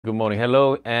Good morning.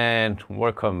 Hello and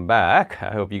welcome back.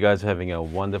 I hope you guys are having a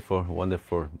wonderful,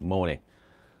 wonderful morning.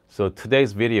 So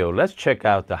today's video, let's check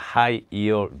out the high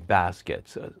yield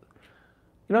baskets.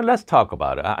 Let's talk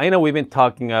about it. I know we've been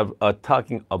talking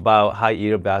about high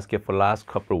yield basket for the last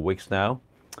couple of weeks now.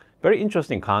 Very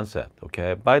interesting concept.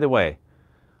 Okay. By the way,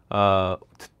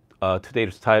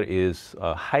 today's title is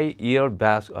high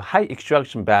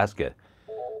extraction basket,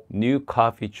 new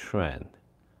coffee trend.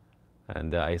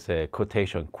 And I say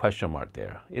quotation question mark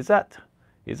there. Is that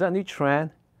new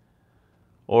trend,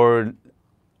 or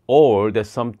there's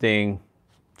something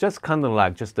just kind of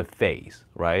like just a phase,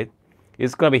 right?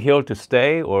 It's gonna be here to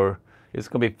stay, or it's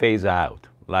gonna be phased out,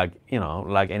 like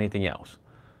anything else.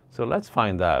 So let's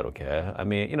find out, okay? Let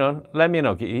me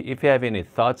know if you have any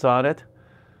thoughts on it.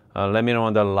 Let me know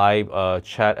on the live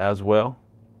chat as well.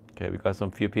 Okay, we got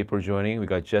some few people joining. We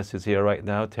got Jess is here right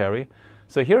now, Terry.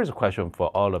 So here's a question for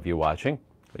all of you watching,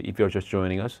 if you're just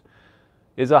joining us.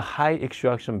 Is a high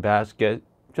extraction basket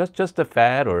just a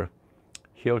fad or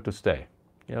here to stay?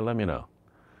 Yeah, let me know.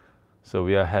 So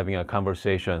we are having a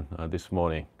conversation this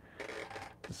morning.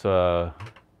 So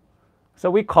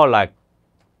we call like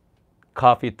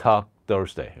Coffee Talk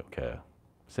Thursday, okay,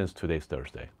 since today's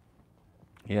Thursday.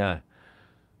 Yeah,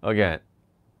 again,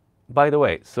 by the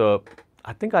way, so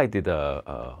I think I did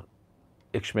a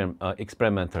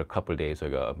experiment a couple days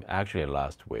ago, actually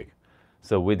last week.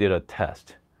 So we did a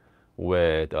test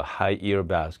with a high yield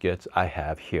baskets I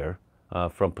have here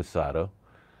from Posado,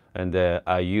 and then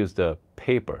I used the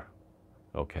paper,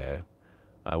 okay,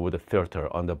 with a filter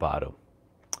on the bottom.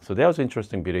 So that was an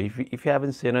interesting video. If you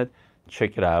haven't seen it,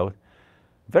 check it out.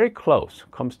 Very close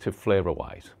comes to flavor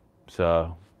wise.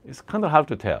 So it's kind of hard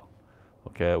to tell.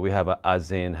 Okay, we have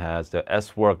Azin has the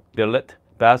S-Work billet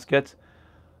baskets.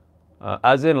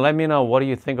 Azin, let me know what do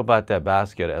you think about that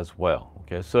basket as well.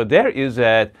 Okay, so there is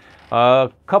a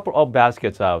couple of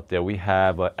baskets out there. We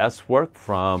have S-Work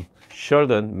from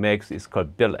Sheldon makes, it's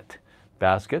called billet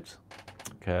baskets.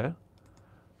 Okay,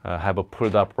 I have it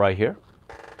pulled up right here.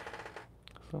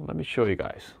 So let me show you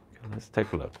guys. Okay, let's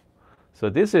take a look. So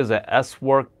this is a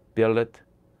S-Work billet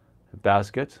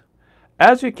basket.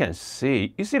 As you can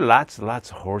see, you see lots of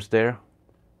holes there.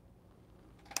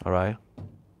 All right,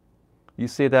 you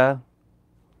see that?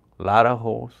 A lot of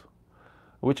holes,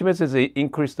 which means it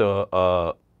increase the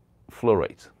flow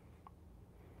rate.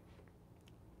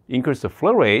 Increase the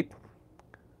flow rate,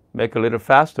 make it a little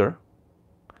faster,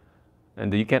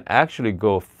 and you can actually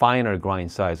go finer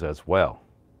grind size as well.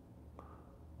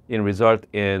 In result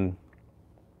in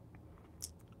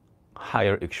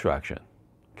higher extraction.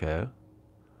 Okay.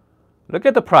 Look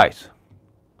at the price,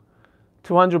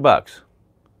 $200.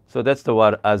 So that's the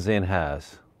what Azin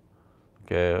has.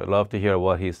 Okay, I'd love to hear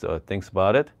what he thinks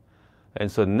about it. And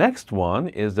so next one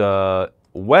is the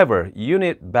Weber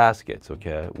unit baskets.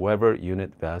 Okay, Weber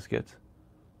unit baskets.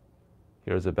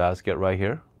 Here's a basket right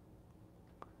here.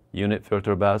 Unit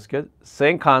filter basket.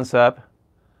 Same concept.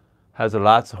 Has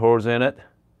lots of holes in it.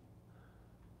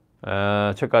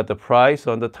 Check out the price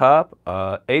on the top.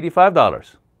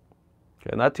 $85.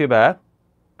 Okay, not too bad.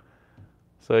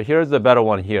 So here's the better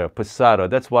one here, Posado.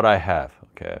 That's what I have.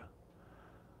 Okay.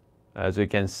 As you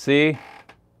can see,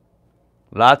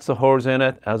 lots of holes in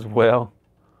it as well.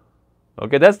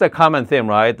 Okay, that's the common theme,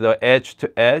 right? The edge to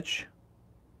edge.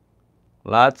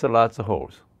 Lots of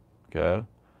holes. Okay.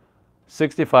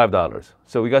 $65.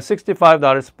 So we got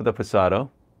 $65 for the Posado.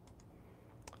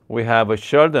 We have a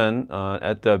Sheldon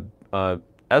at the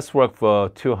S-Work for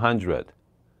 $200.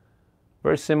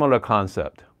 Very similar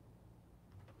concept.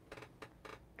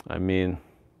 I mean,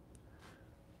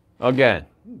 again,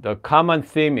 the common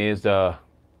theme is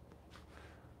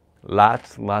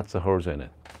lots of holes in it.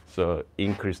 So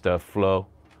increase the flow,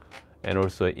 and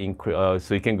also increase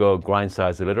so you can go grind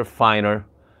size a little finer,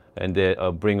 and then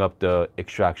bring up the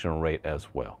extraction rate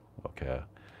as well. Okay.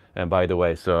 And by the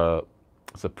way, so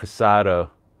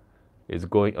Posado is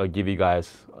going to give you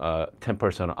guys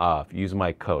 10% off. Use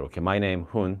my code. Okay, my name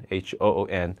Hoon,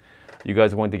 Hoon. You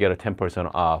guys are going to get a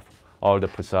 10% off all the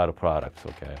Posado products.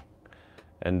 Okay,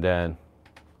 and then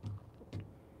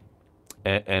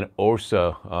and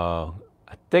also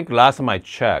I think last time I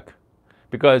checked,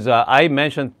 because I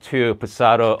mentioned to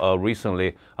Posado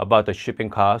recently about the shipping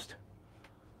cost.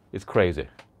 It's crazy.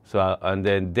 So and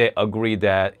then they agree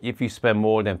that if you spend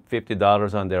more than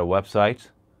 $50 on their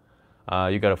websites,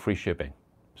 you got a free shipping.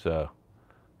 So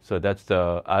that's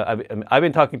the I've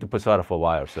been talking to Posada for a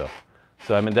while. So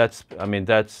that's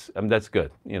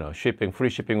good. You know, free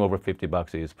shipping over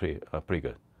 $50 is pretty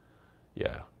good.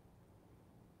 Yeah.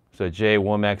 So J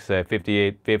Womack said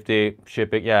 58.50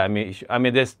 shipping. Yeah, I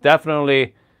mean there's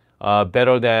definitely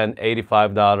better than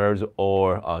 $85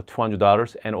 or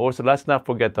 $200. And also, let's not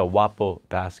forget the Wapo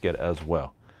basket as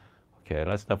well. Okay,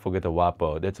 let's not forget the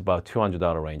Wapo. That's about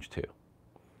 $200 range too.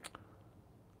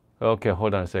 Okay,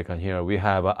 hold on a second here. We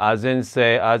have Azin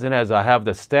say, Azin has, I have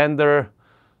the standard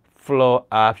flow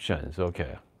options.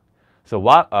 Okay. So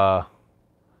what, so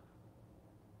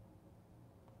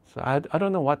I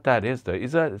don't know what that is though.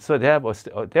 Is that, so they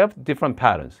have different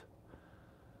patterns.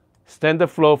 Standard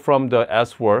flow from the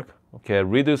S work. Okay,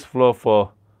 reduced flow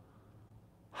for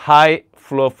high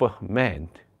flow for man.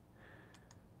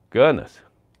 Goodness.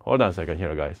 Hold on a second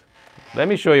here, guys. Let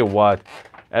me show you what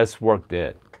S work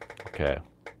did. Okay.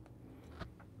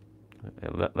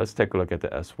 Let's take a look at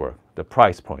the S work, the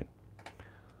price point.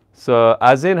 So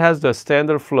Azin has the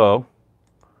standard flow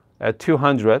at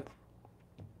 200.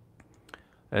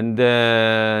 And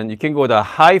then you can go to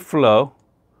high flow.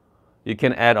 You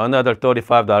can add another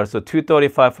 $35. So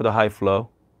 $235 for the high flow.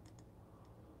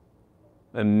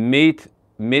 And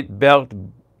mid belt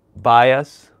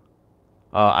bias.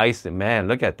 I see, man,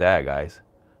 look at that, guys.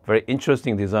 Very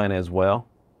interesting design as well.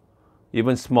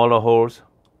 Even smaller holes.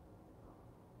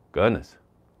 Goodness.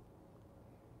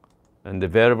 And the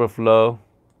variable flow.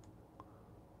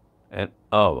 And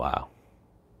oh, wow.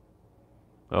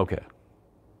 Okay.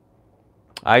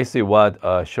 I see what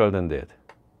Sheldon did.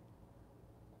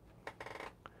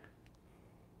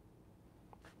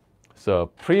 So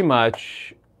pretty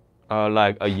much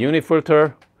like a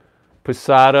unifilter,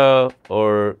 Posada,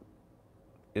 or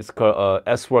it's called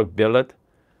S-Work billet.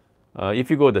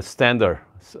 If you go the standard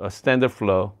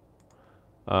flow,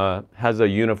 has a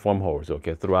uniform holes,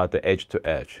 okay, throughout the edge to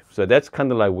edge. So that's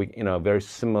kind of like very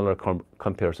similar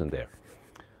comparison there.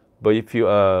 But if you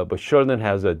but Sheldon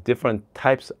has a different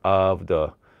types of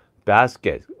the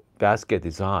basket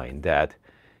design that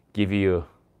give you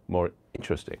more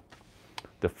interesting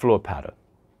the flow pattern,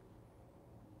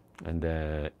 and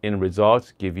then in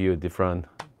results give you different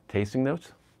tasting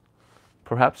notes,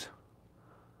 perhaps.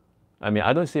 I mean,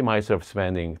 I don't see myself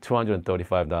spending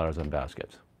 $235 on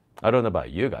baskets. I don't know about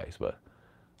you guys, but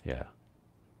yeah.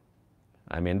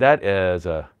 I mean, that is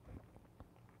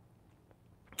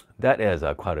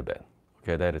quite a bit.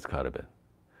 Okay, that is quite a bit.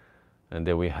 And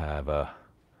then we have,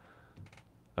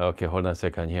 okay, hold on a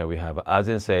second here. We have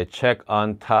Azin say, check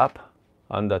on top.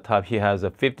 On the top, he has a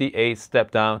 58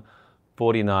 step down,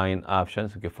 49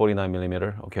 options. Okay, 49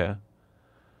 millimeter. Okay.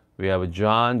 We have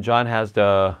John. John has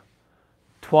the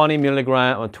 20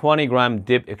 milligram or 20 gram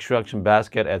dip extraction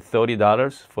basket at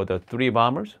 $30 for the 3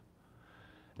 bombers.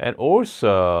 And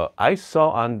also, I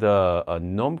saw on the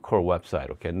Normcore website,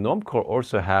 okay, Normcore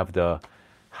also have the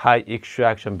high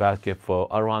extraction basket for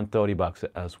around $30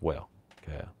 as well,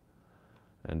 okay.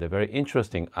 And they're very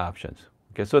interesting options.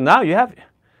 Okay, so now you have,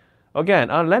 again,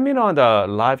 let me know on the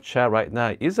live chat right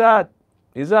now, is that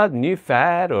new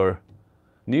fad or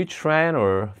new trend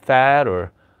or fad,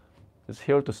 or it's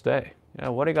here to stay? Yeah,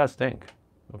 what do you guys think?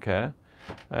 Okay,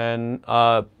 and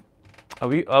are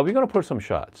we gonna put some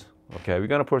shots? Okay, we're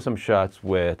gonna put some shots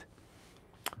with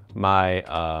my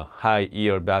high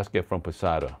yield basket from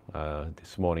Posada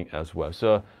this morning as well.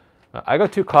 So I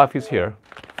got 2 coffees here.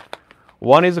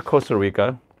 One is Costa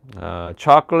Rica,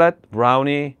 chocolate,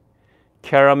 brownie,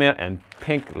 caramel, and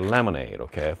pink lemonade.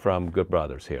 Okay, from Good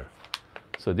Brothers here.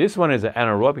 So this one is an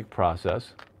anaerobic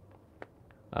process.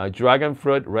 Dragon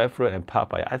fruit, red fruit, and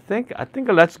papaya. I think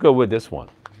let's go with this one.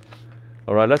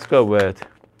 All right, let's go with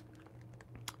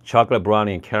chocolate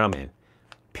brownie and caramel,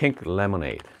 pink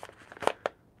lemonade.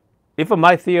 If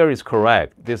my theory is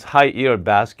correct, these high yield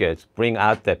baskets bring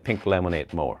out that pink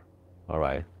lemonade more. All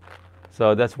right,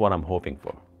 so that's what I'm hoping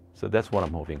for.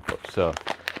 So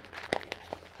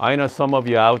I know some of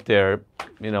you out there,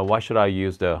 why should I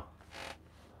use the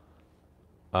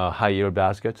high yield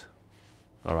baskets?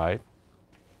 All right.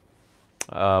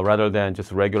 Rather than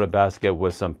just regular basket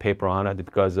with some paper on it,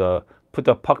 because put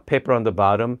the puck paper on the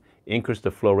bottom, increase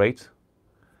the flow rates,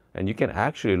 and you can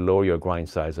actually lower your grind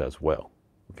size as well.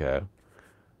 Okay,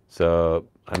 so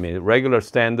I mean, regular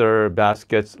standard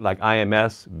baskets like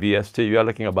IMS, VST, you are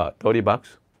looking about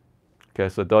 $30. Okay,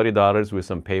 so $30 with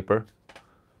some paper,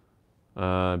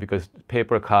 because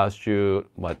paper costs you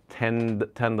what,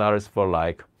 $10 for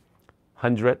like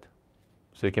 100,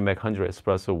 so you can make 100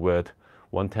 espresso with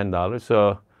 $110.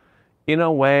 So in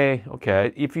a way,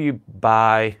 okay, if you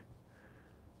buy,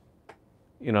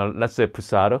 let's say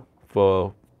Posada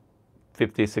for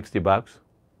 $50, $60,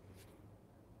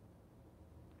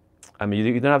 I mean,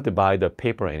 you don't have to buy the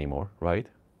paper anymore, right?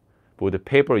 But with the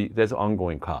paper, there's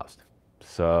ongoing cost.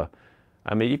 So,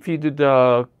 I mean, if you do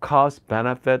the cost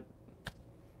benefit,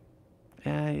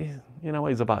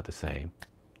 it's about the same,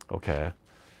 okay?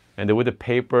 And then with the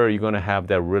paper, you're going to have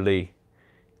that really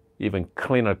even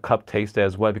cleaner cup taste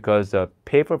as well, because the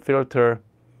paper filter,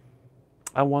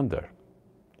 I wonder,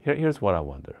 here's what I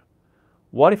wonder.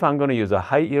 What if I'm going to use a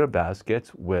high yield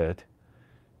basket with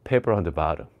paper on the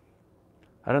bottom?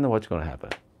 I don't know what's going to happen.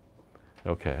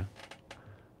 Okay.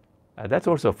 That's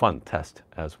also a fun test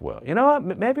as well. You know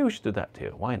what? Maybe we should do that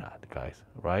too. Why not, guys?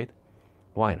 Right?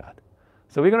 Why not?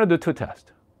 So we're going to do two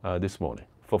tests this morning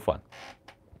for fun.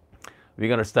 We're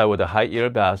going to start with the high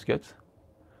yield baskets,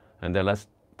 and then let's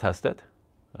test it.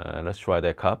 Let's try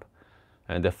that cup.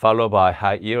 And then followed by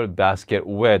high yield basket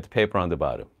with paper on the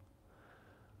bottom.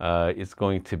 It's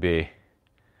going to be,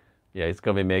 yeah, it's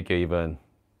going to make it even,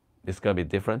 it's going to be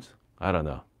different. I don't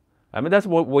know. I mean, that's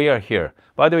what we are here.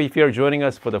 By the way, if you're joining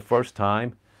us for the first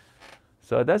time,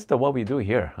 so that's what we do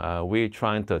here. We're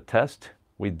trying to test,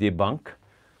 we debunk.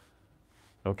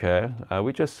 Okay,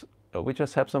 we just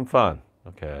have some fun.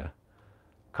 Okay,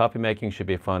 coffee making should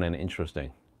be fun and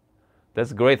interesting. That's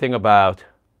the great thing about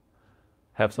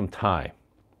have some time.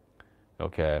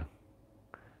 Okay,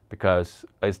 because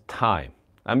it's time.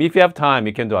 I mean, if you have time,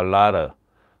 you can do a lot of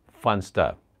fun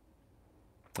stuff.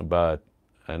 But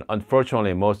and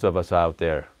unfortunately, most of us out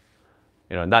there,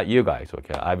 you know, not you guys,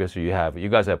 okay? Obviously, you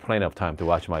guys have plenty of time to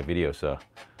watch my videos, so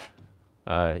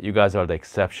you guys are the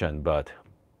exception. But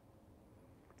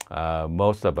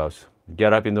most of us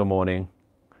get up in the morning,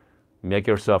 make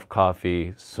yourself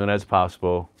coffee as soon as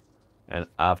possible, and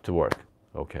after work,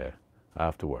 okay?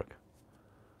 After work.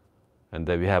 And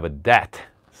then we have a debt.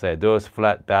 Say those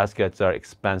flat baskets are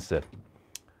expensive.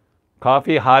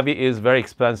 Coffee hobby is very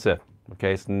expensive,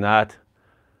 okay? It's not.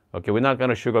 Okay, we're not going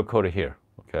to sugarcoat it here,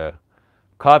 okay?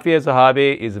 Coffee as a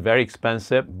hobby is very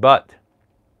expensive, but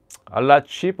a lot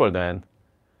cheaper than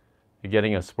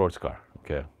getting a sports car,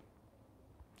 okay?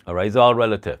 All right, it's all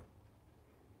relative.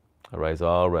 All right, it's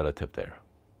all relative there.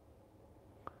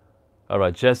 All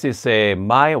right, Jesse say,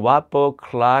 my Wapo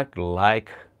clock like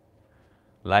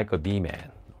a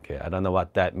B-man. Okay, I don't know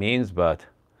what that means, but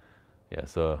yeah,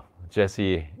 so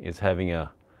Jesse is having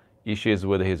issues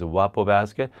with his Wapo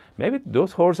basket. Maybe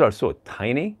those holes are so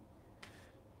tiny,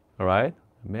 all right?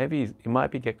 Maybe it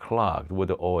might get clogged with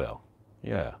the oil.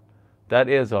 Yeah, that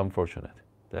is unfortunate.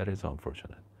 That is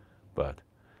unfortunate. But,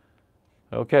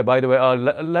 okay, by the way,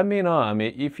 let me know, I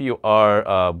mean, if you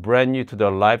are brand new to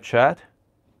the live chat.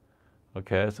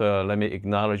 Okay, so let me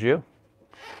acknowledge you.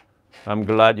 I'm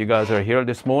glad you guys are here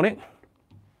this morning.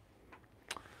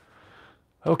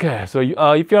 Okay, so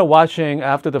if you're watching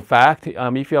after the fact,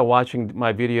 if you're watching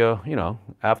my video, you know,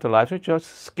 after live stream,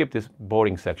 just skip this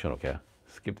boring section, okay?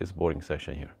 Skip this boring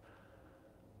section here.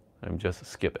 And just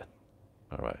skip it.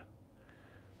 All right.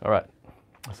 All right.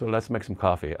 So let's make some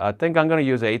coffee. I think I'm going to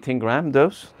use 18-gram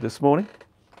dose this morning.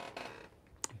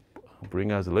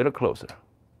 Bring us a little closer.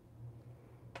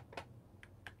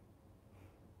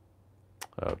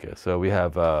 Okay, so we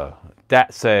have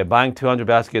that say buying 200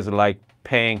 baskets is like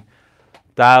paying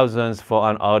thousands for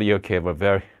an audio cable.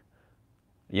 Very,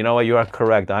 you know what? You are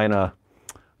correct. I know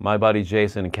my buddy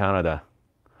Jason in Canada.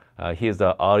 He's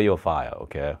the audiophile,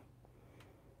 okay?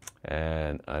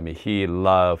 And I mean, he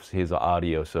loves his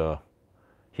audio. So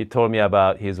he told me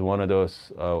about one of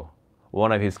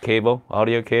his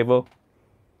audio cable.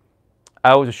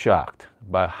 I was shocked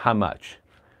by how much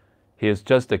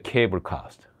just the cable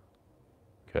cost.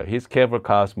 Okay, his cable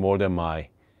cost more than my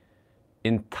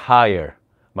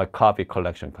coffee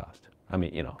collection cost. I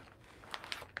mean, you know,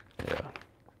 yeah.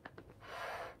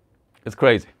 It's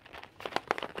crazy.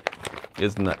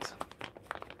 It's nuts.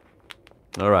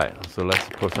 All right, so let's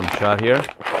put some shot here.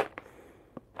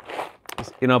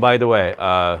 You know, by the way,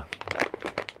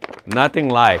 nothing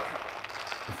like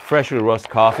freshly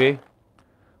roasted coffee,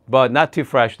 but not too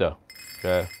fresh though,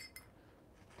 okay?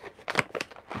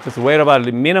 Just wait about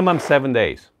minimum 7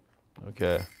 days,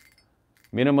 okay?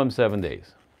 Minimum 7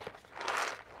 days.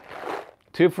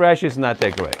 Too fresh is not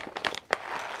that great.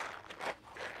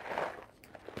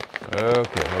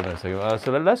 Okay, hold on a second.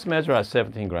 So let's measure at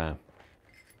 17 gram.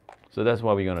 So that's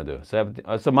what we're gonna do.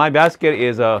 So my basket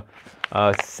is a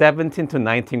 17 to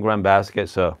 19 gram basket.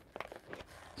 So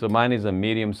mine is a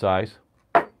medium size.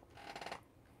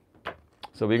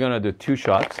 So we're gonna do 2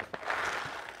 shots.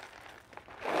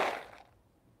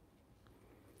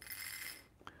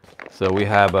 So we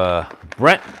have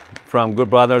Brent from Good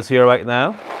Brothers here right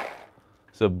now.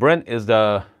 So Brent is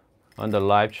on the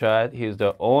live chat. He's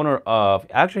the owner of,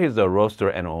 actually he's the roaster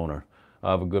and owner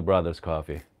of Good Brothers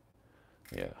Coffee.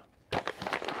 Yeah.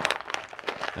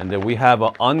 And then we have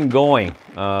an ongoing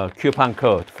coupon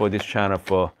code for this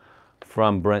channel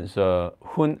from Brent. So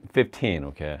Hun15,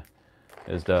 okay,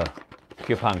 is the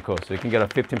coupon code. So you can get a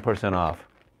 15% off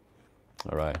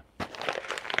All right.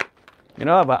 You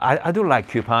know, but I do like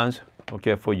coupons,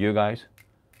 okay, for you guys.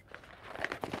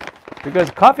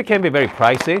 Because coffee can be very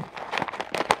pricey,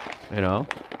 you know.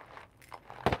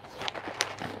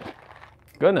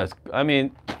 Goodness, I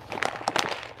mean,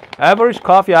 average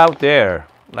coffee out there,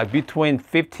 like between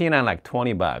 15 and like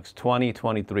 20 bucks, 20,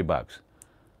 23 bucks,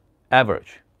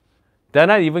 average. They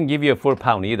not even give you a full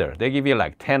pound either. They give you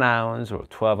like 10 ounce or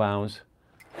 12 ounce.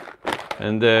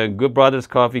 And the Good Brothers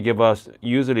Coffee give us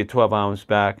usually 12 ounce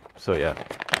bag. So yeah,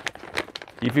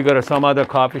 if you go to some other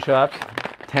coffee shops,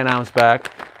 10 ounce bag,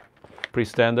 pretty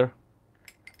standard.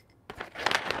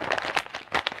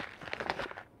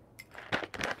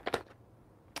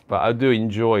 But I do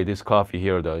enjoy this coffee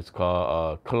here though. It's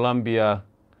called Colombia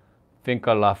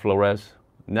Finca La Flores,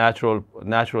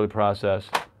 naturally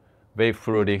processed, very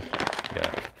fruity.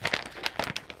 Yeah.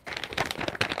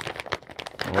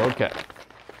 Okay.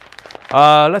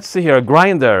 Let's see here,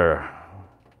 grinder.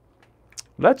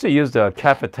 Let's use the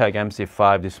Cafetech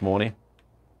MC5 this morning.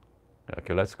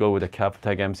 Okay, let's go with the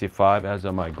Cafetech MC5 as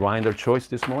my grinder choice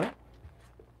this morning.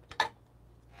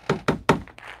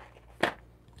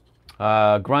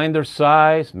 Grinder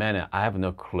size, man, I have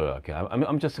no clue. Okay,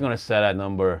 I'm just gonna set at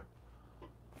number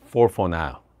 4 for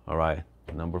now. All right,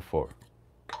 number 4.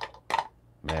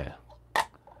 Man,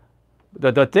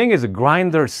 the thing is, the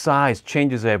grinder size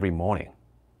changes every morning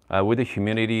with the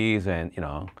humidities and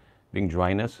being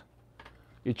dryness.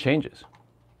 It changes.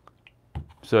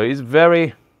 So it's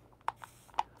very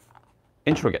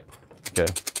intricate. Okay.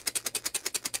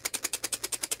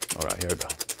 All right, here we go.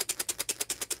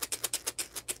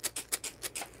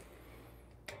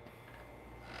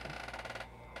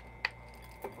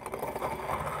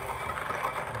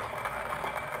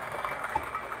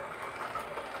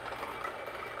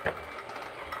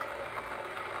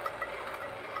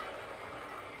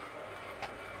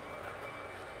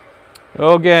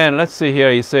 Again, let's see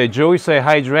here. You say Joey say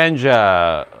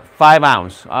hydrangea 5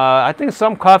 ounce. I think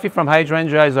some coffee from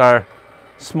hydrangeas are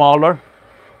smaller.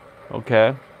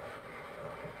 Okay.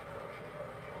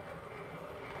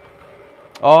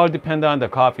 All depend on the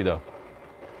coffee though.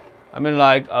 I mean,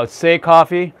 like Say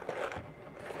coffee.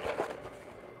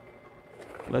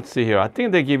 Let's see here. I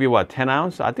think they give you what, 10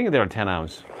 ounce? I think they're 10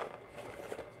 ounce.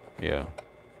 Yeah.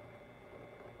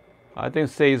 I think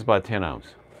Say is about 10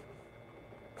 ounce.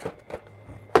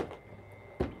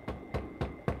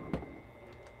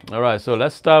 All right, so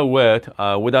let's start with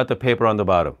without the paper on the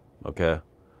bottom. Okay,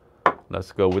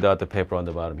 let's go without the paper on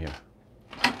the bottom here.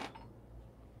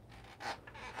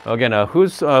 Again,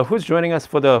 who's joining us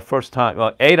for the first time?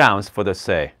 Well, 8 ounce for the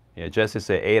Say. Yeah, Jesse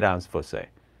say 8 ounce for Say.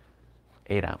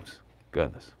 8 ounce.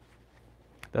 Goodness,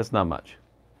 that's not much.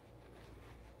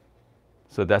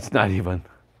 So that's not even.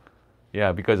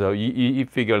 Yeah, because you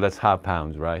figure that's half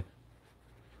pounds, right?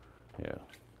 Yeah.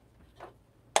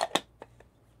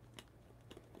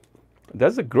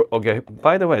 That's okay.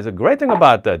 By the way, the great thing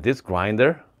about this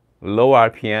grinder, low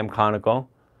RPM conical,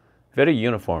 very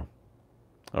uniform.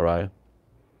 All right,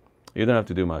 you don't have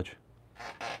to do much.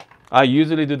 I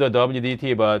usually do the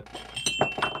WDT, but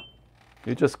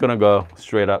you're just gonna go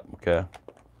straight up. Okay.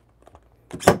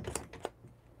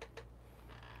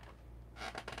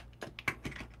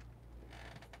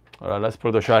 All right, let's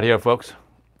put the shot here, folks.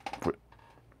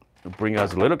 Bring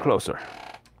us a little closer.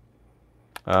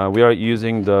 We are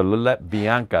using the Lillet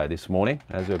Bianca this morning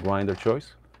as a grinder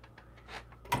choice.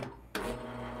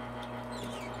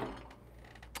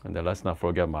 And then let's not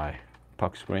forget my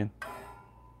puck screen.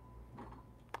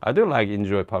 I do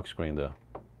enjoy puck screen though.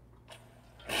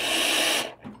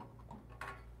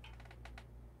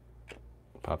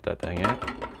 Pop that thing in.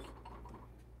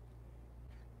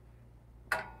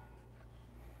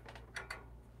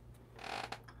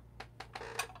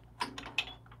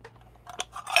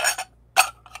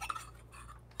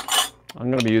 I'm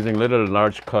going to be using a little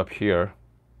large cup here.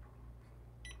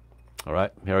 All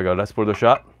right, here we go. Let's pour the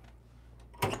shot.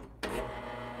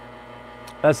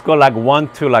 Let's go 1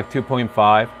 to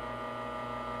 2.5.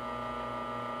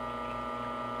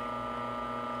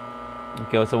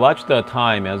 Okay, so watch the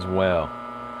time as well.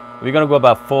 We're going to go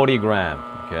about 40 grams.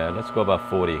 Okay, let's go about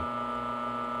 40.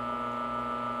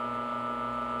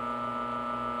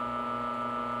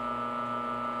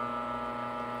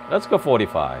 Let's go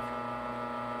 45.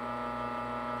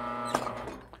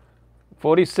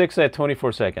 46 at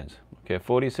 24 seconds. Okay,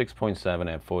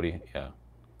 46.7 at 40, yeah.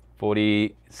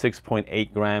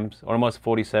 46.8 grams, almost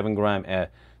 47 grams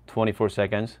at 24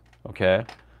 seconds. Okay,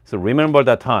 so remember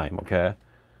that time, okay?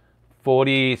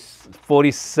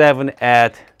 47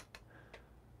 at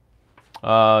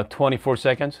 24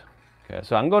 seconds. Okay,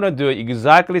 so I'm gonna do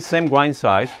exactly same grind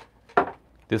size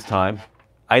this time.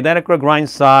 identical grind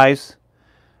size,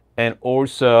 and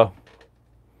also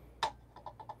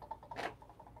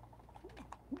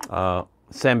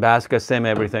same basket, same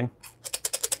everything.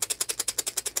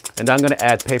 And I'm going to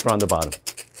add paper on the bottom.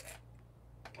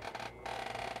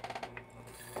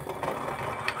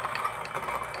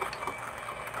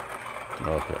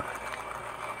 Okay.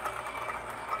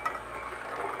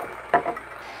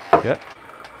 Yeah.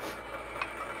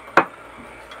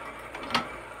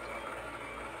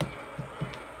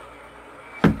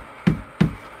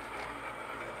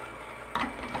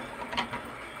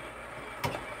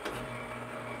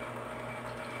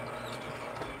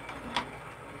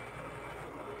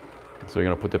 So you're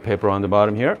going to put the paper on the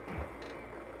bottom here.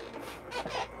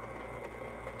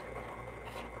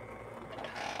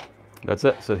 That's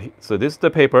it. So this is the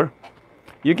paper.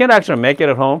 You can actually make it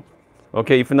at home.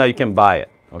 Okay, if not, you can buy it.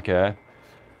 Okay.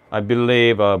 I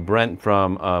believe Brent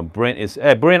from Brent is.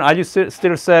 Hey, Brent, are you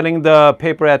still selling the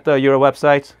paper at your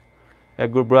website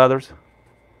at Good Brothers?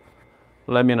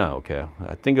 Let me know. Okay.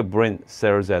 I think Brent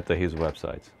sells at his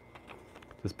website.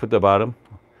 Just put the bottom.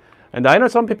 And I know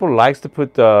some people likes to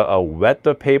put a wet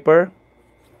paper.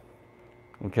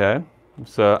 Okay,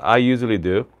 so I usually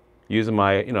do. Use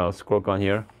my, scroll gun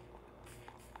here.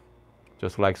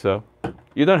 Just like so.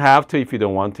 You don't have to if you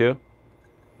don't want to.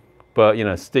 But,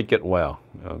 stick it well.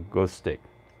 Go stick.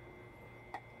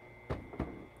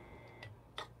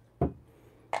 Do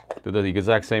the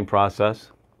exact same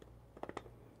process.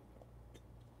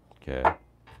 Okay.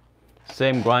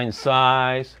 Same grind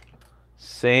size.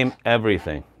 Same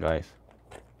everything, guys.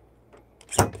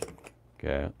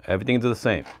 Okay, everything's the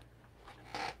same.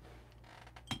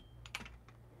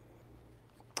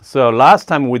 So last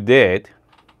time we did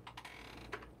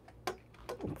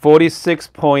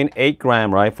 46.8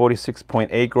 gram, right?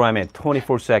 46.8 gram at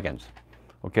 24 seconds.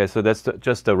 Okay, so that's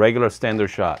just a regular standard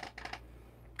shot.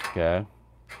 Okay.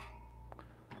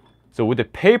 So with the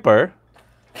paper,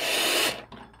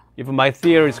 if my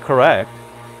theory is correct,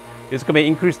 it's going to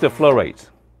increase the flow rates.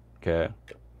 Okay.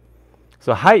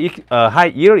 So high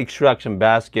yield extraction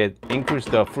basket increase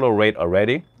the flow rate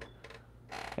already,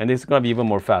 and it's going to be even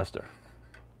more faster.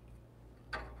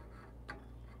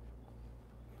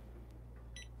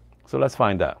 So let's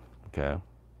find out. Okay.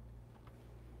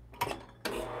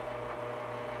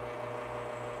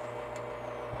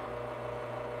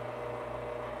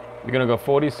 We're going to go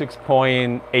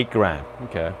 46.8 gram.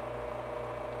 Okay.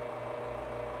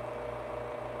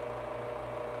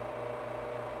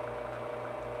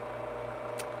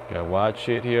 Okay, watch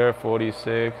it here,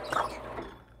 46.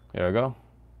 There we go.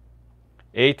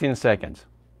 18 seconds.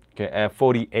 Okay, at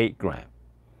 48 gram.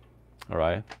 All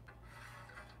right.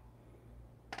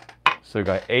 So you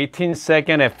got 18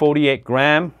 seconds at 48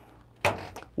 gram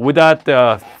without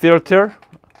the filter,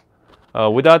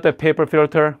 without the paper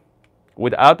filter,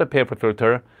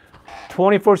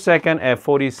 24 seconds at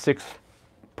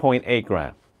 46.8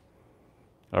 gram.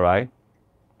 All right.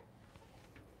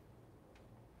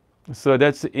 So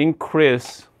that's the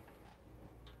increase.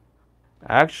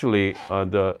 Actually,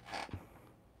 the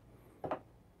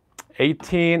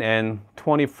 18 and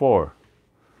 24,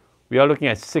 we are looking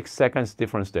at 6 seconds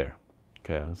difference there.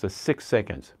 Okay, so 6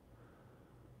 seconds.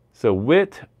 So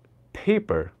with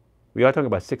paper, we are talking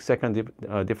about 6 second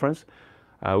difference.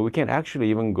 We can actually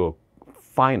even go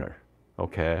finer.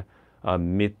 Okay,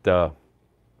 reach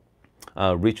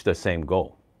the same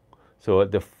goal. So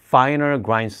the finer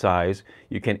grind size,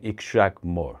 you can extract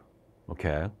more,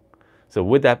 okay? So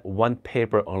with that one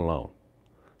paper alone,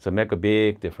 so make a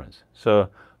big difference. So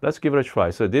let's give it a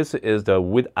try. So this is the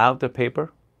without the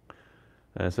paper.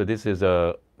 And so this is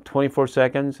 24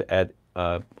 seconds at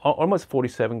almost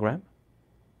 47 gram.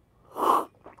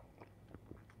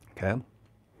 Okay.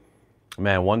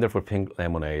 Man, wonderful pink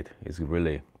lemonade is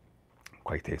really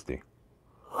quite tasty.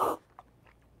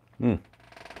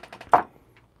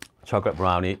 Chocolate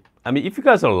brownie. I mean, if you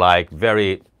guys are like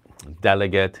very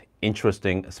delicate,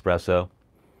 interesting espresso,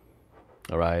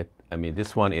 all right. I mean,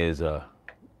 this one is,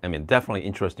 definitely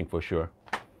interesting for sure.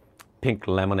 Pink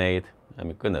lemonade. I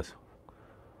mean, goodness.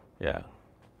 Yeah,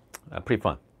 pretty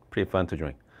fun to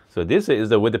drink. So this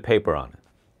is with the paper on it.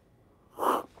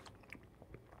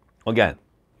 Again,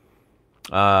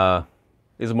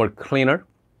 is more cleaner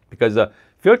because the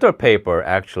filter paper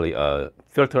actually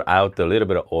filter out a little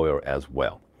bit of oil as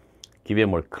well. Give you a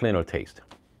more cleaner taste.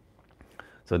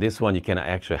 So this one you can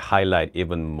actually highlight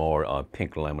even more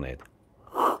pink lemonade.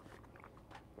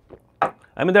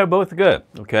 I mean, they're both good,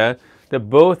 okay? They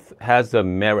both has a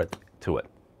merit to it,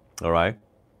 all right?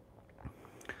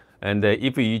 And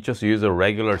if you just use a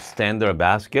regular standard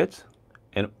basket,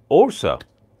 and also,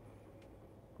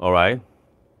 all right,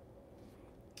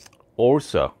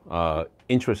 also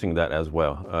interesting that as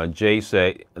well. Jay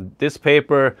say this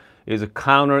paper is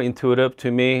counterintuitive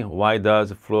to me. Why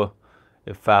does it flow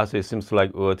fast? It seems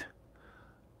like would.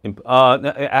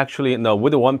 Actually, no.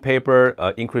 With the one paper,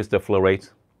 increase the flow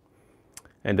rate,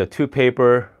 and the two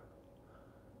paper,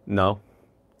 no.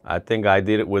 I think I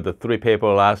did it with the three paper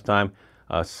last time.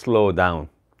 Slow down,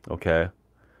 okay?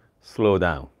 Slow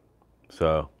down.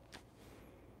 So,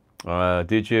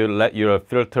 did you let your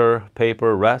filter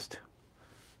paper rest?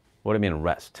 What do you mean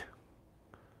rest?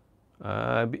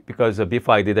 Because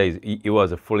before I did it, it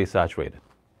was fully saturated.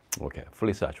 Okay,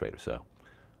 fully saturated. So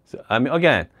I mean,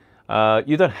 again,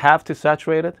 you don't have to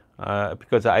saturate it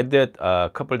because I did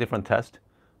a couple of different tests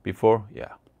before.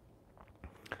 Yeah.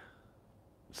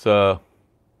 So,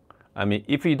 I mean,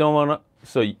 if you don't want to,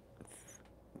 so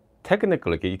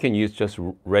technically you can use just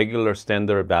regular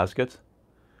standard baskets,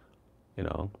 you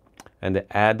know, and then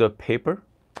add the paper.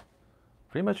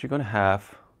 Pretty much you're going to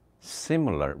have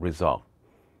similar result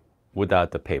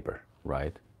without the paper,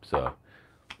 right? So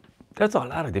there's a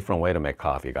lot of different way to make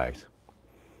coffee, guys.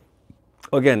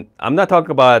 Again, I'm not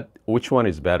talking about which one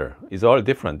is better. It's all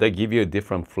different. They give you a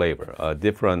different flavor, a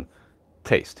different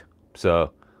taste.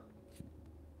 So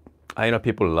I know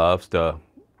people love the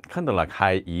kind of like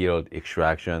high yield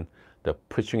extraction, the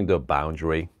pushing the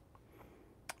boundary.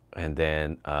 And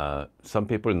then some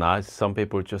people not, some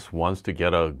people just wants to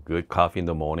get a good coffee in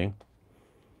the morning.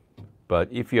 But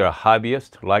if you're a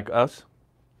hobbyist like us,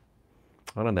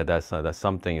 I don't know, that's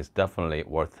something is definitely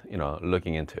worth, you know,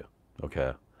 looking into.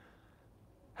 Okay.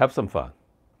 Have some fun.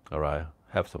 All right.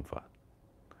 Have some fun.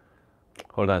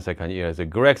 Hold on a second. Here.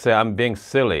 Greg said, I'm being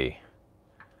silly.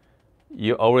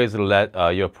 You always let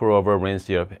your pour over rinse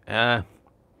your. I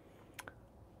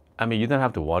mean, you don't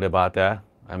have to worry about that.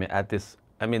 I mean,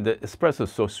 the espresso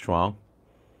is so strong.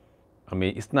 I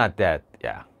mean, it's not that.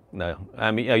 Yeah. No.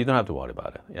 I mean, yeah, you don't have to worry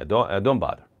about it. Yeah. Don't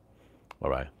bother. All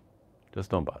right. Just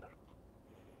don't bother.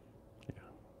 Yeah.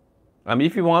 I mean,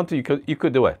 if you want to, you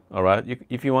could do it. All right.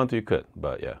 If you want to, you could.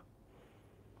 But yeah.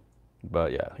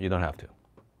 You don't have to.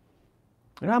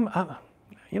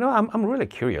 You know, I'm really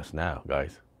curious now,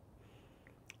 guys.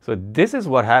 So this is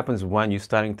what happens when you're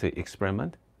starting to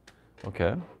experiment.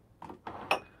 Okay.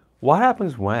 What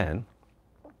happens when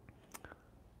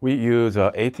we use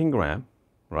 18 gram,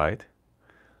 right?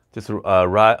 Just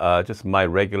my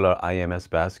regular IMS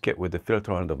basket with the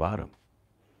filter on the bottom.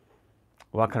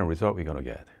 What kind of result we're gonna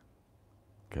get?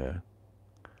 Okay.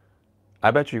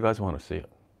 I bet you guys want to see it.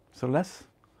 So let's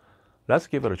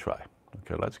give it a try.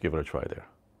 Okay, let's give it a try there.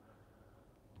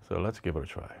 So let's give it a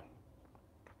try.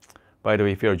 By the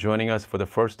way, if you're joining us for the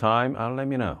first time, let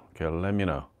me know. Okay, let me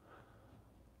know.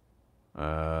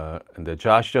 And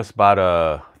Josh just bought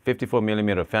a 54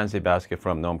 millimeter fancy basket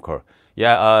from Normcore.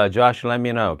 Yeah, Josh, let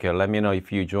me know. Okay, let me know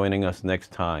if you're joining us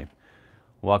next time.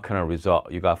 What kind of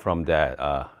result you got from that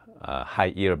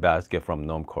high yield basket from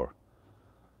Normcore?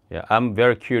 Yeah, I'm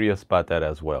very curious about that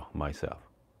as well myself.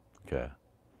 Okay,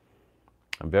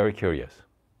 I'm very curious.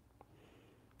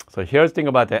 So here's the thing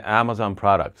about the Amazon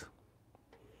products.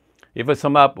 If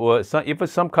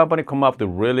some company come up with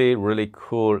really, really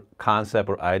cool concept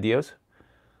or ideas,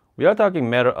 we are talking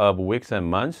matter of weeks and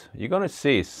months. You're gonna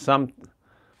see some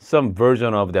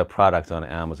version of their products on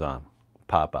Amazon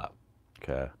pop up.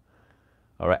 Okay.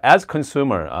 All right. As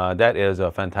consumer, that is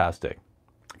fantastic.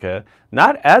 Okay.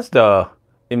 Not as the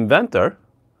inventor,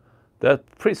 that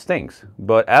pretty stinks.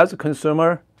 But as a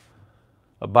consumer,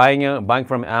 buying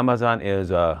from Amazon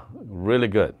is really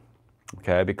good.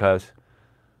 Okay, because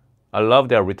I love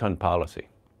their return policy.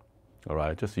 All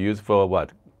right, just use for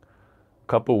what?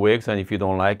 Couple weeks, and if you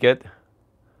don't like it,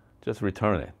 just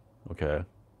return it. Okay,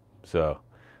 so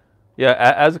yeah,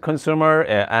 as a consumer,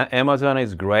 Amazon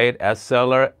is great. As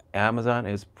seller, Amazon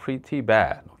is pretty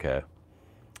bad. Okay,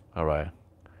 all right.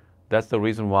 That's the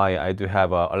reason why I do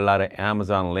have a lot of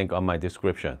Amazon link on my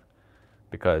description,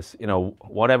 because you know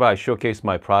whatever I showcase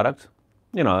my products,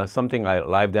 you know something I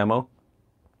live demo.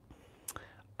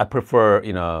 I prefer,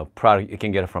 you know, product you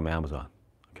can get it from Amazon.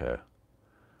 Okay.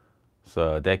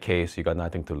 So in that case, you got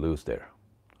nothing to lose there.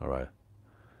 All right.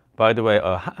 By the way,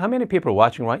 how many people are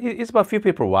watching? Right? It's about a few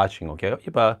people watching. Okay,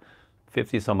 about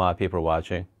 50 some odd people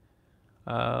watching.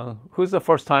 Who's the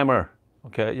first timer?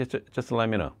 Okay, just let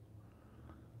me know.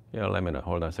 Yeah, let me know.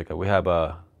 Hold on a second. We have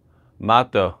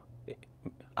Mato.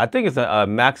 I think it's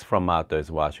Max from Mato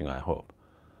is watching. I hope.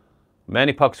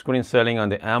 Many puck screen selling on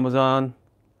the Amazon.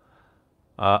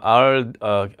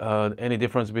 Are any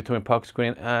difference between puck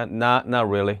screen? Not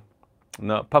really.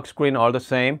 No, puck screen are the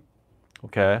same.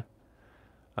 Okay.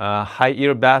 High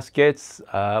yield baskets,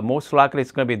 most likely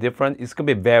it's going to be different. It's going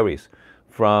to be varies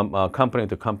from company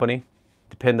to company,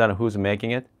 depending on who's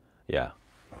making it. Yeah.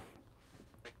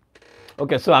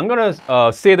 Okay, so I'm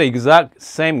gonna say the exact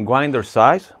same grinder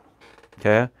size.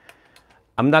 Okay,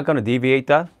 I'm not gonna deviate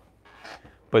that,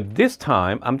 but this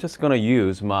time I'm just gonna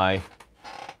use my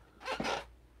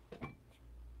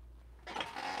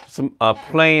some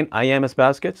plain IMS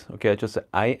baskets. Okay, just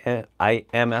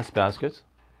IMS baskets.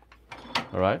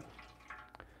 All right.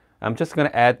 I'm just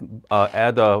gonna add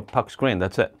a puck screen.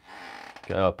 That's it.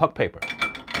 Okay, puck paper.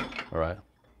 All right.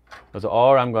 That's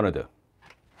all I'm gonna do.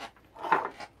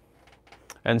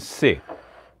 And see.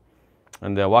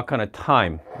 And then what kind of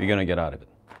time you're gonna get out of it.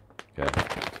 Okay.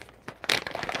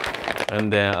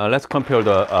 And then let's compare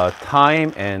the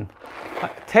time and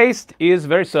taste is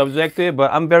very subjective,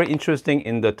 but I'm very interested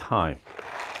in the time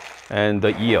and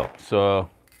the yield. So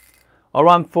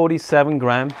around 47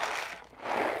 grams.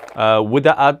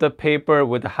 Without the paper,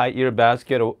 with the high yield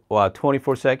basket,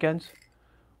 24 seconds.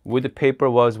 With the paper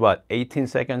was what, 18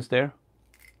 seconds there?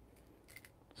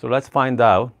 So let's find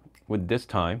out with this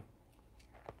time.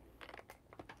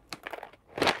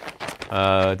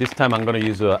 This time I'm going to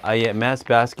use a IMS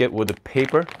basket with the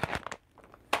paper.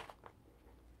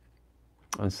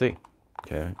 And see.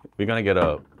 Okay, we're going to get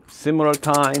a similar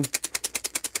time,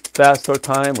 faster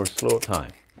time, or slower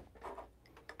time.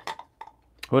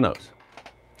 Who knows?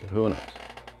 Who knows?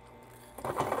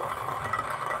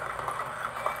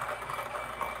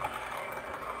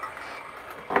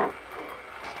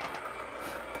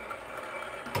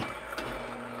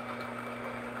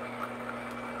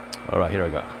 All right, here I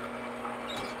go.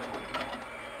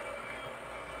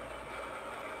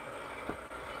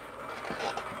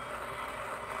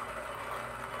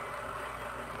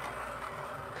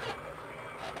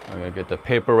 I'm gonna get the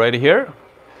paper right here.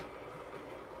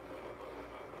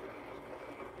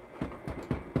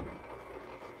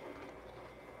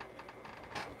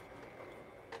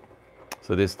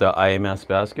 So this is the IMS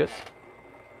basket.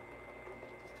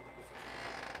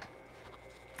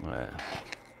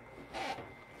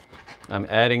 I'm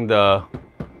adding the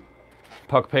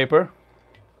puck paper.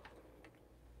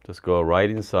 Just go right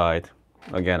inside.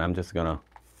 Again, I'm just gonna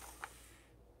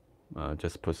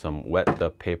just put some wet the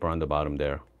paper on the bottom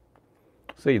there,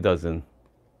 so it doesn't.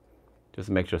 Just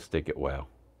make sure stick it well.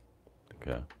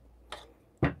 Okay.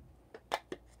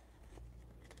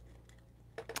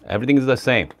 Everything is the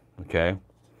same. Okay.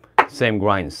 Same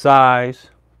grind size,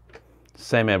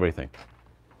 same everything.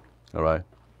 All right.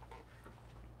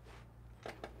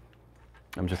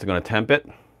 I'm just gonna temp it.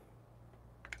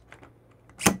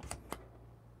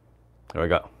 There we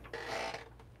go.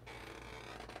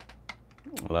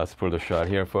 Let's pull the shot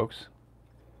here, folks.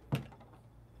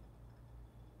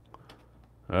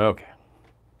 Okay.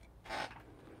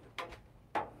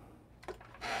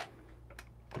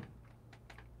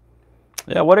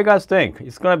 Yeah, what do you guys think?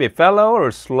 It's gonna be fellow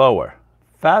or slower?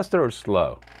 Faster or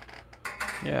slow?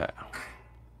 Yeah.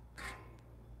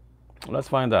 Let's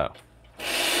find out.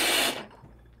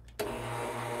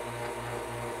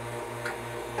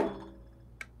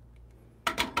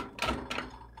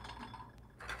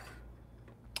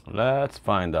 Let's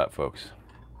find out, folks.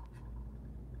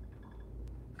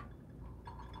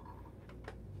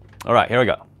 All right, here we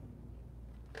go.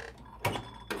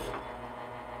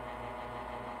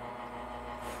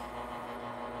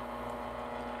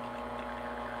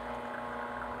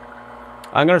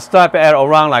 I'm gonna stop at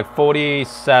around like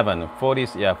 47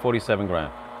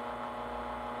 grams.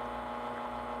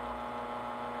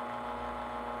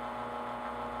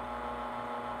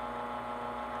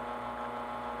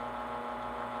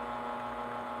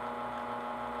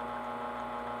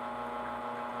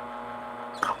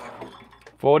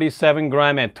 $47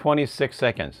 grams at 26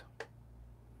 seconds.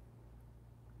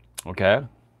 Okay.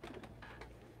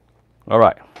 All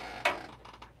right.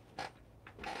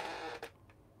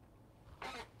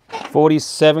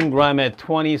 47 grams at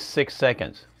 26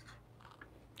 seconds.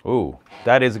 Ooh,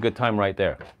 that is a good time right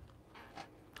there.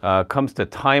 Comes to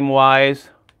time-wise,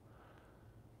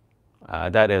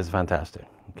 that is fantastic.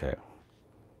 Okay.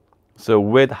 So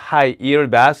with high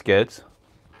yield baskets,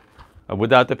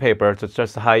 without the paper, so it's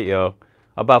just high yield,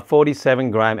 about 47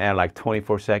 grams at like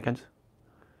 24 seconds.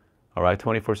 All right,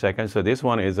 24 seconds. So this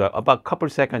one is about a couple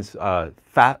seconds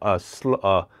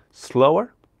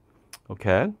slower.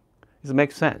 Okay. This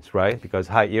makes sense, right? Because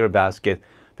high yield basket,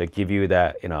 they give you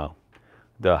that,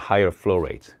 the higher flow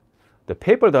rates. The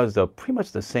paper does pretty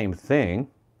much the same thing,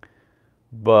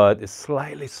 but it's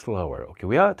slightly slower. Okay,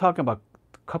 we are talking about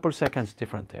a couple seconds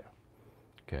different there.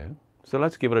 Okay, so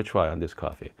let's give it a try on this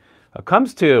coffee.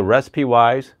 Comes to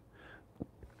recipe-wise,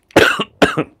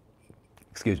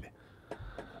 excuse me.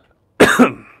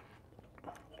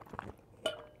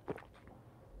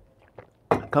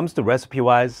 comes to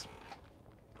recipe-wise,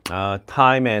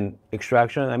 time and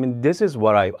extraction, I mean, this is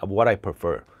what I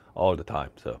prefer all the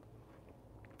time. So,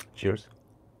 cheers.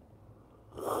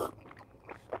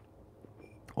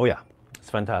 Oh yeah, it's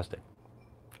fantastic.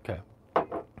 Okay.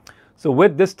 So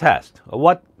with this test,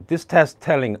 what this test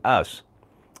telling us,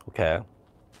 okay,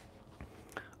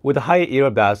 with the high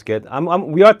yield basket,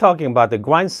 we are talking about the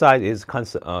grind size is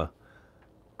constant,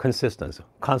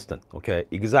 okay,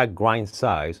 exact grind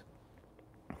size.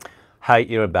 High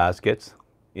yield baskets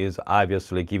is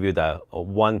obviously give you the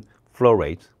one flow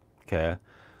rate, okay.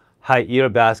 High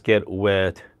yield basket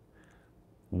with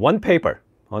one paper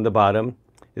on the bottom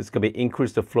is going to be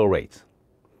increase the flow rates.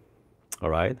 All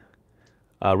right.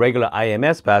 Regular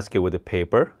IMS basket with the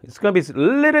paper, it's going to be a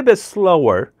little bit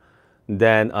slower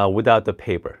than without the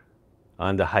paper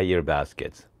on the high yield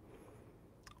baskets.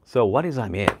 So what does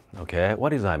that mean? Okay, what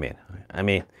does that mean? I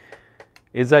mean,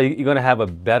 is that you're going to have a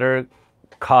better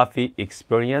coffee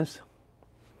experience?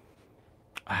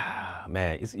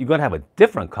 Man, you're going to have a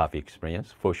different coffee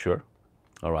experience for sure.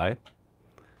 All right.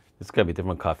 It's going to be a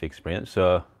different coffee experience.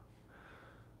 So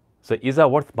is that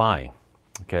worth buying?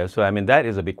 Okay, so I mean, that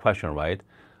is a big question, right?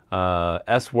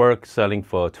 S-Work selling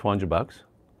for $200.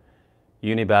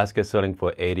 Unibasket selling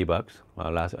for $80.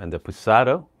 And the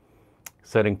Pusado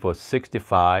selling for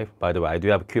 $65. By the way, I do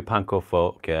have a coupon code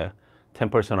for, okay,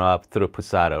 10% off through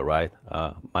Pusado, right?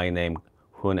 My name,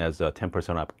 Hoon, as a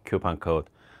 10% off coupon code.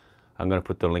 I'm going to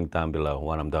put the link down below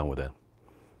when I'm done with it.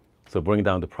 So bring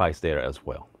down the price there as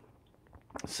well.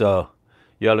 So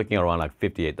you're looking around like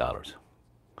 $58.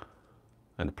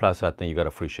 And plus, I think you got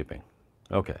a free shipping.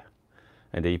 Okay.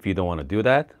 And if you don't want to do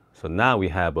that, so now we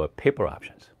have paper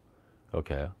options.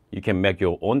 Okay. You can make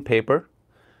your own paper.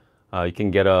 You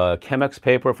can get a Chemex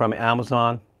paper from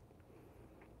Amazon.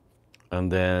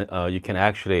 And then you can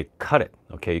actually cut it.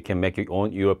 Okay. You can make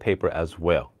your paper as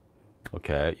well.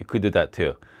 Okay. You could do that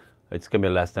too. It's going to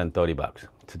be less than $30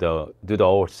 to do the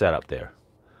whole setup there.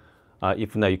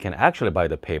 If not, you can actually buy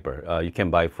the paper. You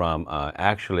can buy from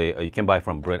you can buy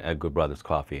from Brent at Good Brothers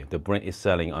Coffee. The Brent is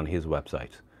selling on his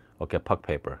website. Okay, puck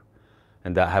paper,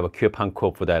 and I have a coupon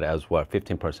code for that as well,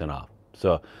 15% off.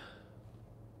 So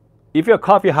if you're a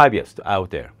coffee hobbyist out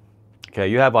there, okay,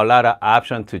 you have a lot of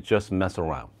options to just mess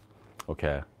around.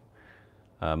 Okay,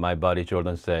 my buddy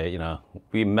Jordan say, you know,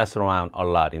 we mess around a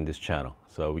lot in this channel,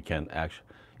 so you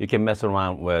can mess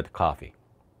around with coffee.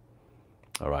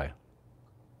 All right.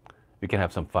 You can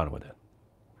have some fun with it.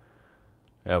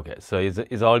 Okay, so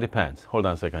it all depends. Hold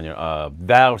on a second here.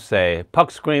 Val say,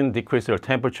 puck screen decrease your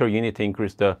temperature, you need to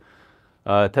increase the,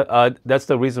 that's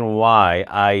the reason why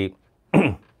I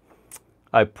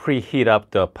preheat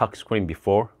up the puck screen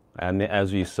before. And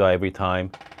as you saw every time,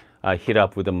 I heat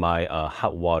up with my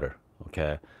hot water,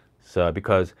 okay? So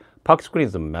because puck screen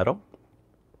is a metal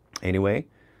anyway,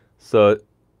 so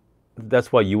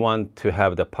that's why you want to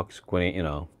have the puck screen, you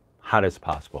know, hot as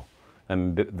possible.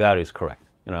 And that is correct,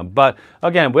 you know. But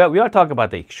again, we are talking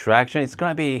about the extraction. It's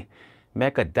going to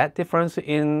make that difference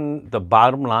in the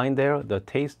bottom line there, the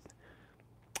taste.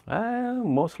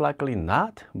 Most likely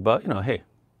not. But you know, hey,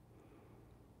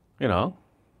 you know,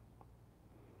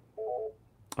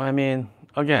 I mean,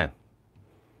 again,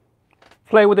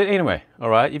 play with it anyway. All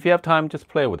right, if you have time, just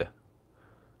play with it.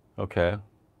 Okay.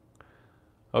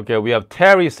 Okay, we have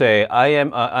Terry say,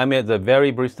 I'm at the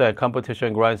very barista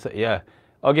competition grind. Yeah,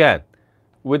 again.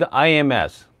 With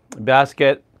IMS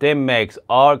basket, they make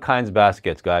all kinds of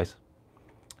baskets, guys.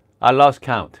 I lost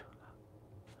count.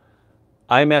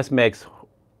 IMS makes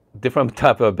different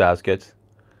type of baskets.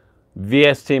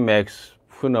 VST makes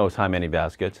who knows how many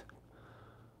baskets.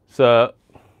 So,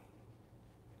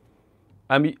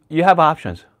 I mean, you have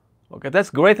options. Okay,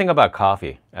 that's the great thing about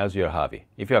coffee as your hobby.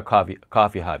 If you're a coffee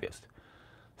hobbyist.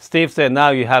 Steve said, now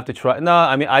you have to try. No,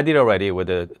 I mean, I did already with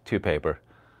the 2 paper.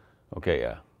 Okay,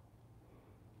 yeah.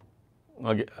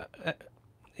 Okay.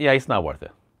 Yeah, it's not worth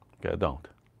it. Okay, don't.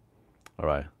 All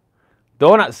right.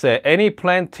 Donut said, any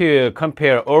plan to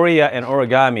compare Oria and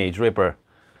Origami dripper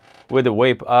with the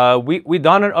vape? We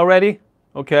done it already.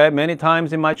 Okay, many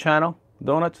times in my channel,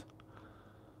 Donuts.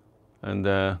 And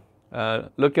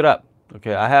look it up.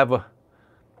 Okay,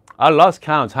 I lost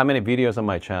counts how many videos on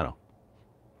my channel.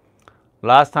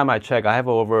 Last time I checked, I have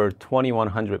over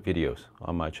 2,100 videos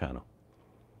on my channel.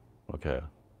 Okay.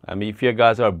 I mean, if you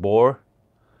guys are bored,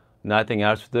 nothing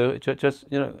else to do,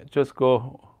 just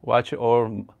go watch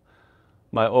all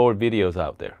my old videos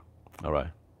out there. All right.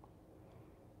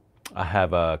 I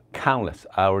have countless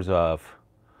hours of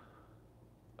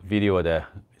video there.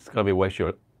 It's gonna be waste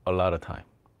a lot of time.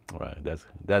 All right.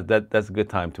 That's a good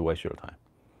time to waste your time.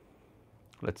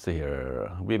 Let's see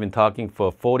here. We've been talking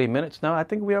for 40 minutes now. I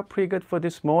think we are pretty good for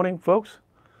this morning, folks.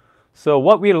 So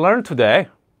what we learned today,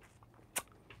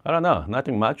 I don't know,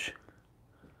 nothing much.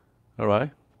 All right.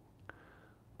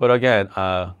 But again,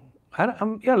 yeah,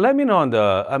 let me know on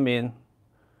the, I mean,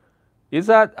 is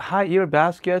that high yield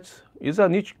baskets? Is that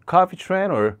niche coffee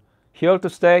trend or here to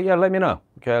stay? Yeah, let me know.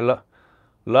 Okay,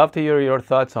 love to hear your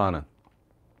thoughts on it.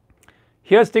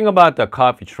 Here's the thing about the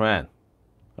coffee trend.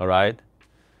 All right.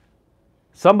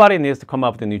 Somebody needs to come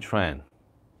up with a new trend.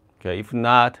 Okay, if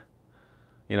not,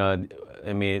 you know,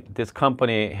 I mean, this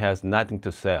company has nothing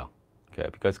to sell. Okay,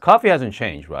 because coffee hasn't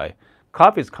changed, right?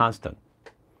 Coffee is constant.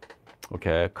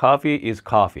 Okay, coffee is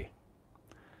coffee.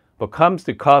 But comes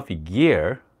to coffee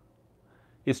gear,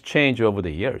 it's changed over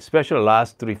the years, especially the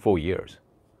last 3-4 years.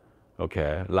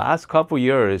 Okay, last couple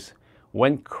years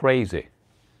went crazy.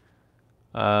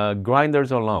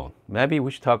 Grinders alone. Maybe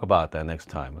we should talk about that next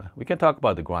time. We can talk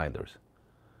about the grinders.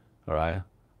 All right,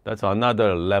 that's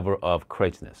another level of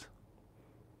craziness.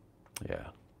 Yeah,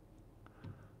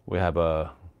 we have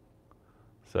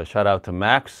so shout out to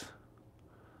Max.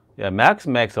 Yeah, Max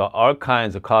makes all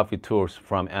kinds of coffee tools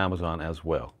from Amazon as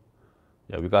well.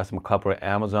 Yeah, we got some couple of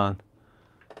Amazon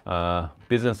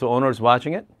business owners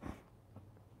watching it.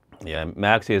 Yeah,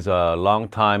 Max is a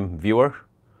long-time viewer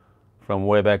from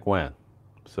way back when.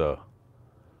 So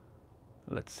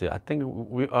let's see. I think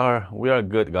we are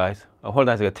good, guys. Hold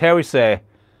on a second. Terry say,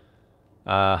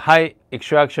 high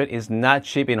extraction is not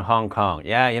cheap in Hong Kong.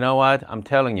 Yeah, you know what? I'm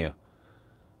telling you.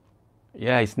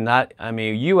 Yeah, it's not. I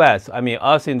mean, U.S. I mean,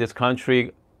 us in this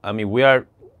country. I mean, we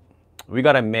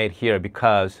got it made here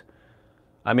because,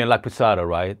 I mean, like Posada,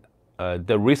 right?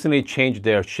 They recently changed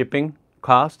their shipping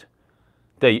cost.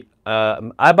 I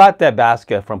bought that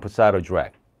basket from Posada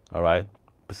direct. All right,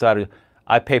 Posada.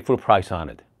 I paid full price on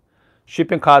it.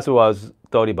 Shipping cost was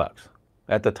 $30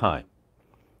 at the time.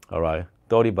 All right,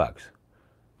 $30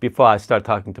 before I start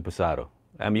talking to Posada.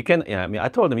 I mean, you can. Yeah, I mean, I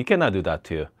told them you cannot do that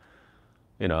to,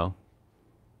 you know.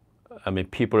 I mean,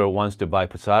 people wants to buy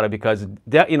Posada because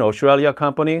they're, you know, Australia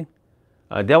company.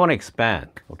 They want to expand.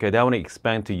 Okay, they want to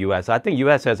expand to U.S. I think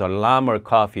U.S. has a lot more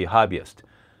coffee hobbyists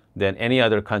than any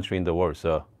other country in the world.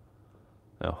 So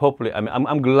hopefully, I mean,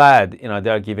 I'm glad, you know,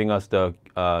 they're giving us the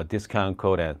discount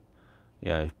code and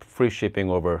yeah, free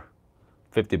shipping over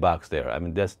 $50 there. I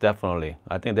mean, that's definitely.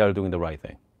 I think they're doing the right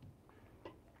thing.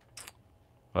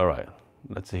 All right,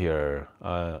 let's see here.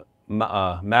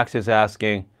 Max is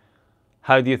asking,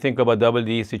 how do you think about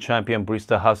WDC Champion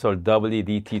Barista Hustle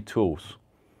WDT tools?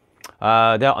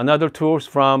 There are another tools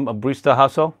from Barista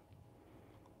Hustle.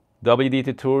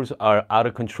 WDT tools are out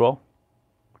of control.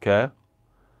 Okay.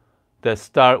 They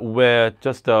start with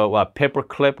just a paper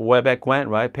clip way back when,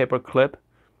 right? Paper clip.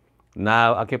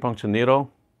 Now acupuncture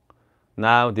needle.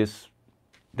 Now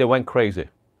they went crazy.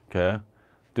 Okay.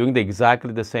 Doing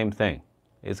exactly the same thing.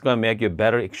 It's going to make you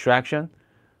better extraction.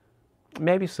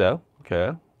 Maybe so.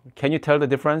 Okay. Can you tell the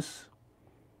difference?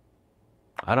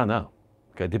 I don't know.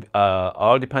 Okay,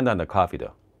 all depend on the coffee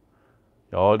though.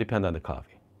 It all depend on the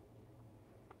coffee.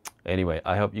 Anyway,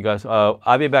 I hope you guys.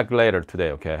 I'll be back later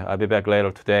today. Okay, I'll be back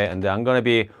later today, and then I'm gonna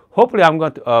be. Hopefully,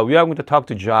 we are going to talk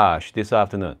to Josh this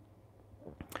afternoon.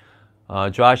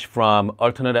 Josh from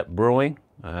Alternative Brewing.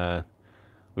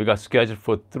 We got scheduled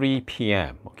for 3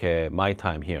 p.m. Okay, my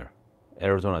time here,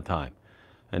 Arizona time,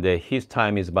 and his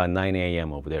time is about 9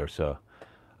 a.m. over there. So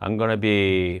I'm gonna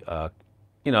be,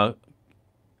 you know,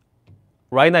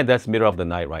 right now that's middle of the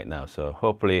night right now. So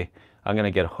hopefully I'm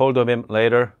gonna get a hold of him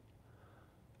later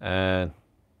and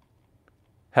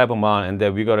have him on, and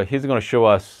then he's gonna show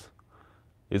us.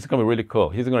 It's gonna be really cool.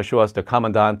 He's gonna show us the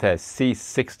Comandante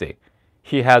C60.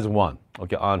 He has one,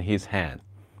 okay, on his hand.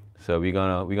 So we're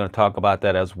gonna talk about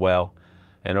that as well.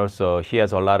 And also he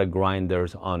has a lot of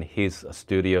grinders on his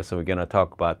studio. So we're gonna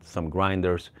talk about some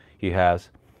grinders he has.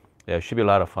 Yeah, it should be a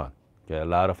lot of fun. Yeah, a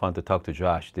lot of fun to talk to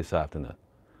Josh this afternoon.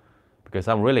 Because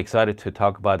I'm really excited to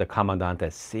talk about the Comandante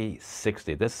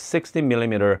C60. This 60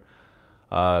 millimeter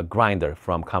grinder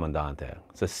from Comandante.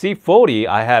 So C40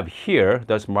 I have here,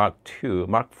 that's Mark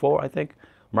IV, I think.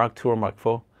 Mark II or Mark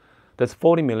IV. That's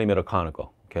 40 millimeter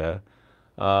conical, okay?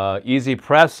 Easy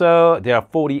Presso, they are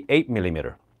 48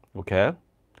 millimeter, okay?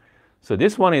 So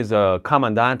this one is a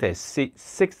Comandante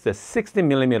 60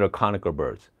 millimeter conical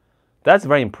birds. That's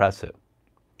very impressive.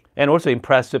 And also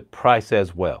impressive price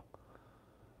as well.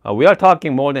 We are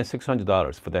talking more than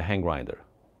 $600 for the hand grinder.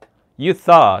 You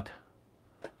thought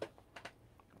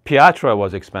Piatra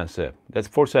was expensive. That's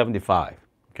 $475,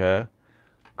 okay?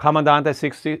 Comandante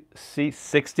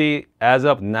 60 as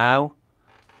of now,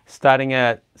 starting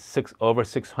at over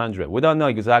 $600. We don't know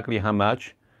exactly how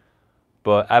much,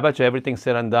 But I bet you everything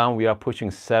said and done, we are pushing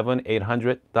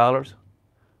 $700-800.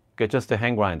 Okay, just a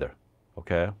hand grinder.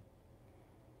 Okay.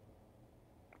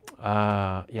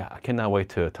 Yeah, I cannot wait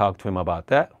to talk to him about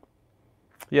that.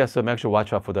 Yeah, so make sure to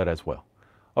watch out for that as well.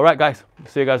 All right, guys.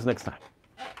 See you guys next time.